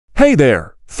Hey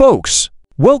there, folks!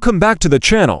 Welcome back to the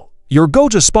channel, your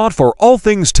go-to spot for all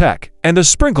things tech and a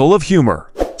sprinkle of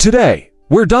humor. Today,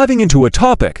 we're diving into a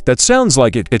topic that sounds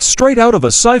like it's straight out of a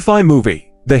sci-fi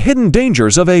movie: the hidden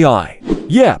dangers of AI.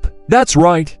 Yep, that's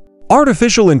right.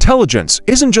 Artificial intelligence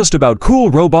isn't just about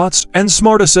cool robots and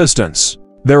smart assistants.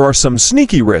 There are some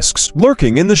sneaky risks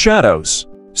lurking in the shadows.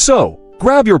 So,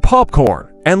 grab your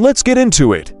popcorn and let's get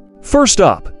into it. First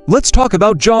up, let's talk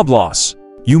about job loss.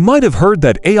 You might have heard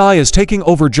that AI is taking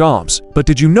over jobs, but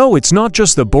did you know it's not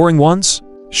just the boring ones?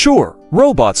 Sure,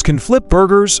 robots can flip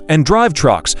burgers and drive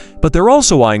trucks, but they're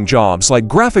also eyeing jobs like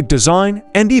graphic design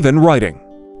and even writing.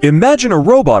 Imagine a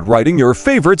robot writing your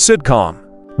favorite sitcom.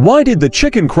 Why did the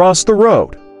chicken cross the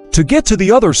road? To get to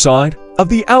the other side of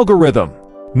the algorithm.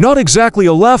 Not exactly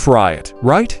a laugh riot,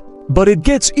 right? But it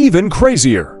gets even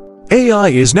crazier. AI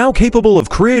is now capable of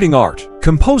creating art,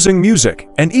 composing music,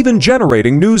 and even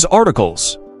generating news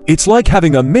articles. It's like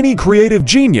having a mini creative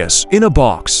genius in a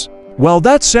box. While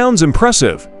that sounds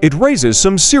impressive, it raises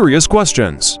some serious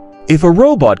questions. If a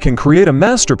robot can create a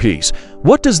masterpiece,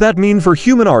 what does that mean for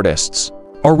human artists?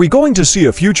 Are we going to see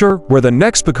a future where the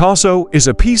next Picasso is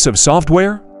a piece of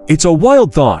software? It's a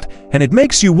wild thought, and it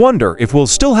makes you wonder if we'll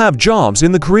still have jobs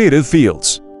in the creative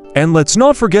fields. And let's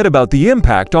not forget about the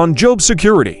impact on job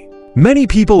security. Many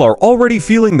people are already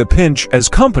feeling the pinch as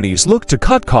companies look to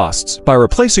cut costs by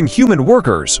replacing human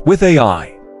workers with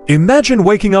AI. Imagine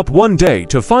waking up one day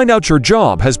to find out your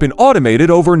job has been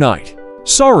automated overnight.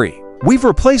 Sorry, we've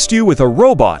replaced you with a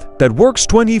robot that works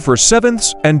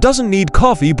 24/7 and doesn't need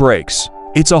coffee breaks.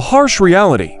 It's a harsh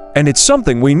reality, and it's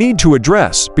something we need to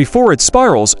address before it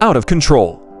spirals out of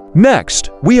control.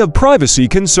 Next, we have privacy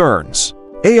concerns.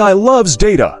 AI loves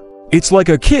data. It's like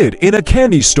a kid in a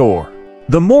candy store.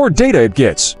 The more data it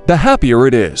gets, the happier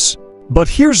it is. But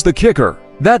here's the kicker: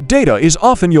 that data is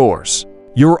often yours.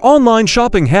 Your online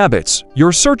shopping habits,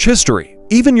 your search history,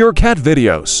 even your cat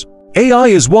videos. AI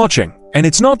is watching, and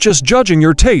it's not just judging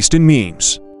your taste in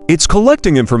memes. It's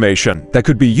collecting information that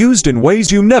could be used in ways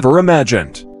you never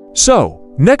imagined. So,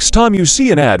 next time you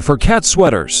see an ad for cat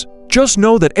sweaters, just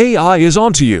know that AI is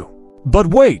onto you. But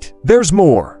wait, there's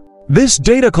more. This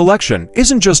data collection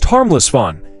isn't just harmless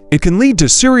fun. It can lead to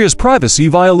serious privacy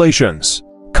violations.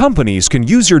 Companies can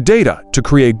use your data to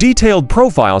create detailed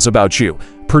profiles about you,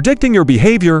 predicting your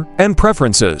behavior and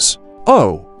preferences.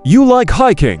 Oh, you like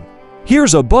hiking?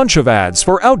 Here's a bunch of ads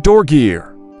for outdoor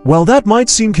gear. While that might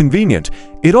seem convenient,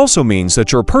 it also means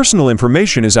that your personal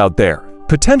information is out there,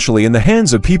 potentially in the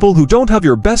hands of people who don't have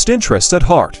your best interests at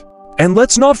heart. And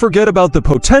let's not forget about the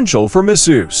potential for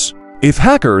misuse. If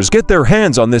hackers get their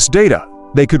hands on this data,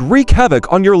 they could wreak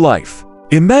havoc on your life.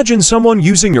 Imagine someone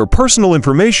using your personal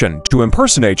information to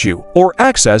impersonate you or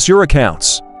access your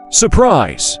accounts.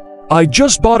 Surprise! I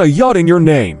just bought a yacht in your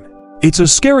name. It's a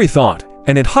scary thought,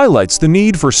 and it highlights the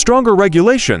need for stronger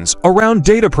regulations around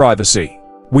data privacy.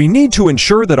 We need to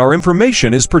ensure that our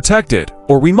information is protected,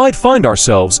 or we might find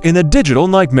ourselves in a digital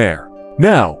nightmare.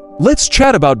 Now, let's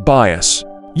chat about bias.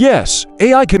 Yes,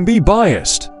 AI can be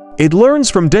biased. It learns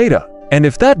from data, and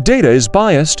if that data is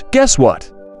biased, guess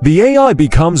what? The AI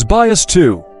becomes biased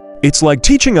too. It's like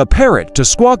teaching a parrot to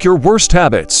squawk your worst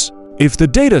habits. If the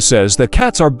data says that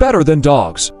cats are better than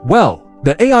dogs, well,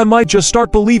 the AI might just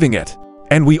start believing it.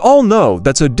 And we all know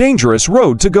that's a dangerous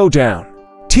road to go down.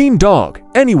 Team dog,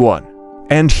 anyone?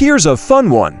 And here's a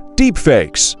fun one: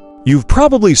 deepfakes. You've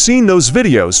probably seen those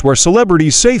videos where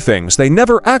celebrities say things they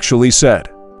never actually said.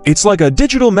 It's like a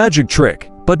digital magic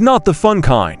trick, but not the fun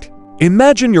kind.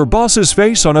 Imagine your boss's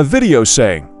face on a video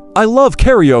saying, "I love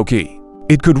karaoke."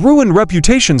 It could ruin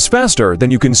reputations faster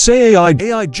than you can say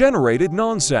AI-generated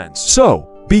nonsense. So,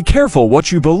 be careful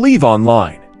what you believe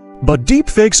online. But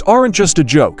deepfakes aren't just a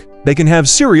joke. They can have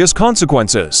serious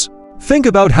consequences. Think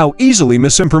about how easily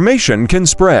misinformation can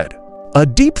spread. A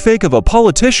deepfake of a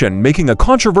politician making a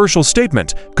controversial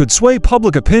statement could sway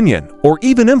public opinion or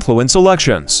even influence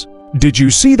elections. Did you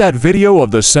see that video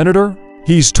of the senator?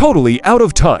 He's totally out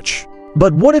of touch.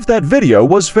 But what if that video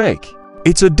was fake?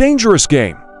 It's a dangerous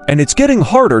game, and it's getting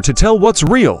harder to tell what's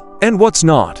real and what's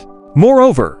not.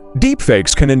 Moreover,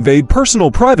 deepfakes can invade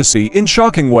personal privacy in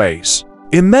shocking ways.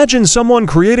 Imagine someone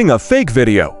creating a fake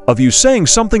video of you saying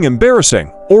something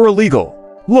embarrassing or illegal.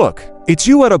 Look, it's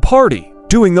you at a party,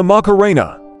 doing the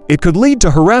Macarena. It could lead to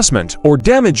harassment or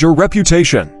damage your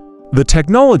reputation. The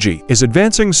technology is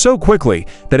advancing so quickly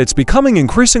that it's becoming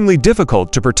increasingly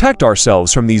difficult to protect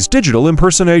ourselves from these digital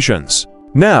impersonations.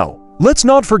 Now, let's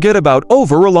not forget about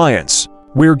over-reliance.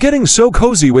 We're getting so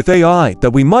cozy with AI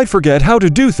that we might forget how to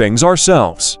do things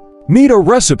ourselves. Need a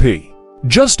recipe?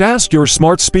 Just ask your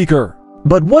smart speaker.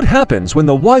 But what happens when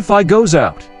the Wi-Fi goes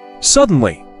out?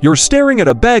 Suddenly, You're staring at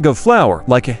a bag of flour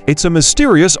like it's a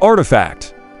mysterious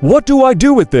artifact. What do I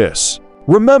do with this?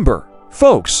 Remember,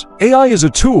 folks, AI is a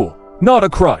tool, not a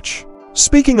crutch.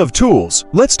 Speaking of tools,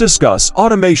 let's discuss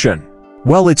automation.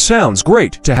 While it sounds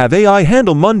great to have AI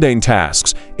handle mundane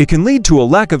tasks, it can lead to a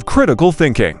lack of critical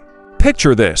thinking.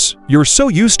 Picture this: you're so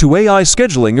used to AI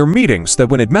scheduling your meetings that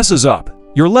when it messes up,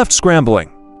 you're left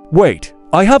scrambling. Wait,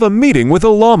 I have a meeting with a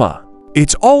llama.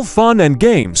 It's all fun and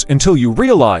games until you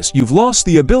realize you've lost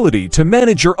the ability to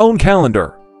manage your own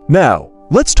calendar. Now,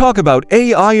 let's talk about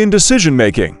AI in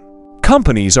decision-making.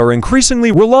 Companies are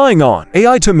increasingly relying on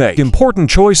AI to make important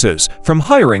choices, from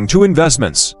hiring to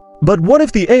investments. But what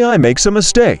if the AI makes a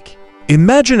mistake?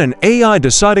 Imagine an AI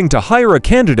deciding to hire a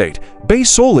candidate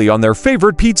based solely on their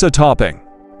favorite pizza topping.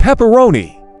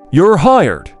 Pepperoni. You're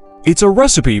hired. It's a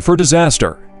recipe for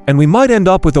disaster, and we might end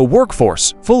up with a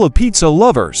workforce full of pizza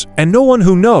lovers and no one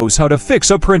who knows how to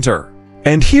fix a printer.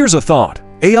 And here's a thought: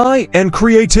 AI and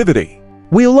creativity.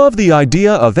 We love the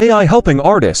idea of AI helping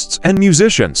artists and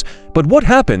musicians, but what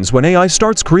happens when AI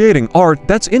starts creating art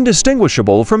that's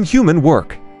indistinguishable from human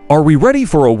work? Are we ready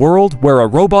for a world where a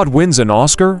robot wins an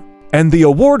Oscar? And the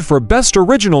award for Best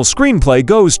Original Screenplay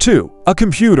goes to a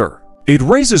computer. It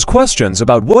raises questions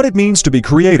about what it means to be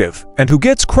creative and who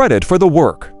gets credit for the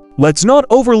work. Let's not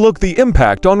overlook the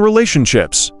impact on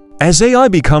relationships. As AI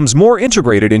becomes more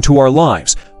integrated into our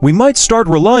lives, we might start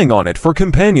relying on it for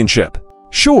companionship.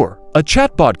 Sure, a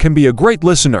chatbot can be a great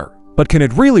listener, but can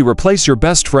it really replace your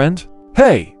best friend?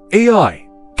 Hey, AI,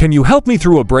 can you help me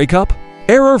through a breakup?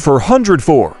 Error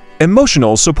 404.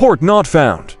 Emotional support not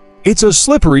found. It's a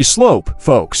slippery slope,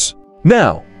 folks.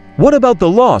 Now, what about the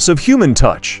loss of human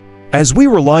touch? As we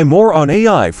rely more on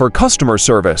AI for customer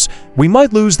service, we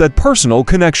might lose that personal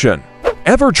connection.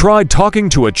 Ever tried talking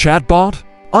to a chatbot?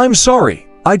 I'm sorry,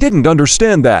 I didn't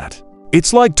understand that.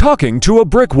 It's like talking to a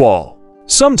brick wall.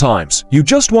 Sometimes, you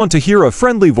just want to hear a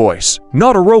friendly voice,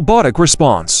 not a robotic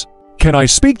response. Can I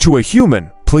speak to a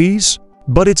human, please?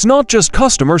 But it's not just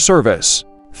customer service.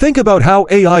 Think about how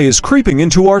AI is creeping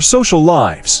into our social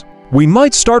lives. We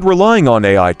might start relying on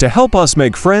AI to help us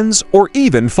make friends or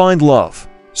even find love.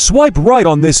 Swipe right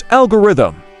on this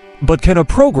algorithm. But can a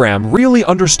program really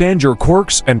understand your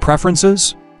quirks and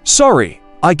preferences? Sorry,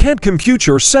 I can't compute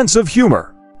your sense of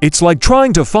humor. It's like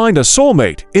trying to find a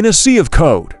soulmate in a sea of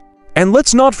code. And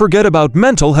let's not forget about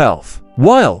mental health.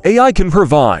 While AI can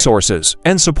provide sources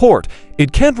and support,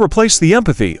 it can't replace the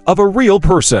empathy of a real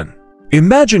person.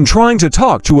 Imagine trying to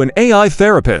talk to an AI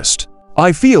therapist.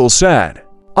 I feel sad.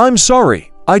 I'm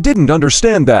sorry, I didn't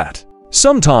understand that.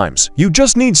 Sometimes, you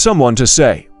just need someone to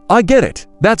say, I get it,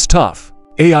 that's tough.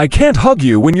 AI can't hug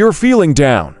you when you're feeling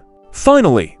down.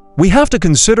 Finally, we have to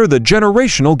consider the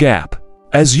generational gap.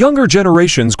 As younger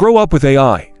generations grow up with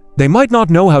AI, they might not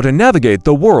know how to navigate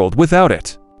the world without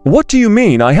it. What do you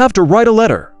mean I have to write a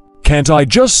letter? Can't I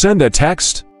just send a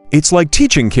text? It's like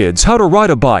teaching kids how to ride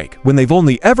a bike when they've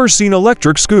only ever seen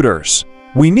electric scooters.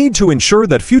 We need to ensure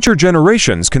that future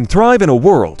generations can thrive in a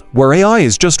world where AI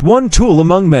is just one tool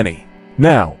among many.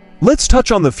 Now, let's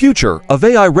touch on the future of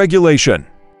AI regulation.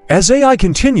 As AI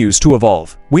continues to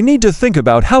evolve, we need to think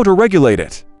about how to regulate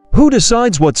it. Who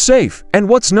decides what's safe and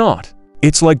what's not?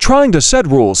 It's like trying to set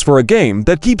rules for a game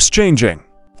that keeps changing.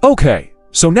 Okay,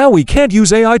 so now we can't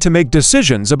use AI to make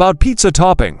decisions about pizza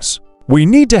toppings. We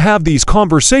need to have these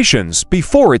conversations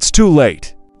before it's too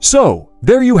late. So,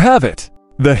 there you have it.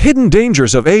 The hidden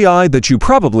dangers of AI that you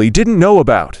probably didn't know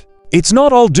about. It's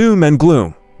not all doom and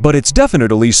gloom, but it's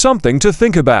definitely something to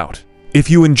think about.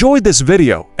 If you enjoyed this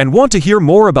video and want to hear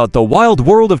more about the wild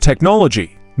world of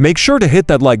technology, make sure to hit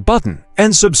that like button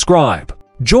and subscribe.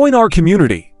 Join our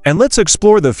community and let's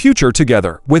explore the future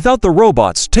together without the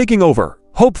robots taking over,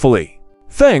 hopefully.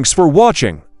 Thanks for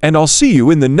watching, and I'll see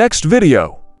you in the next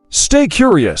video. Stay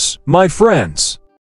curious, my friends.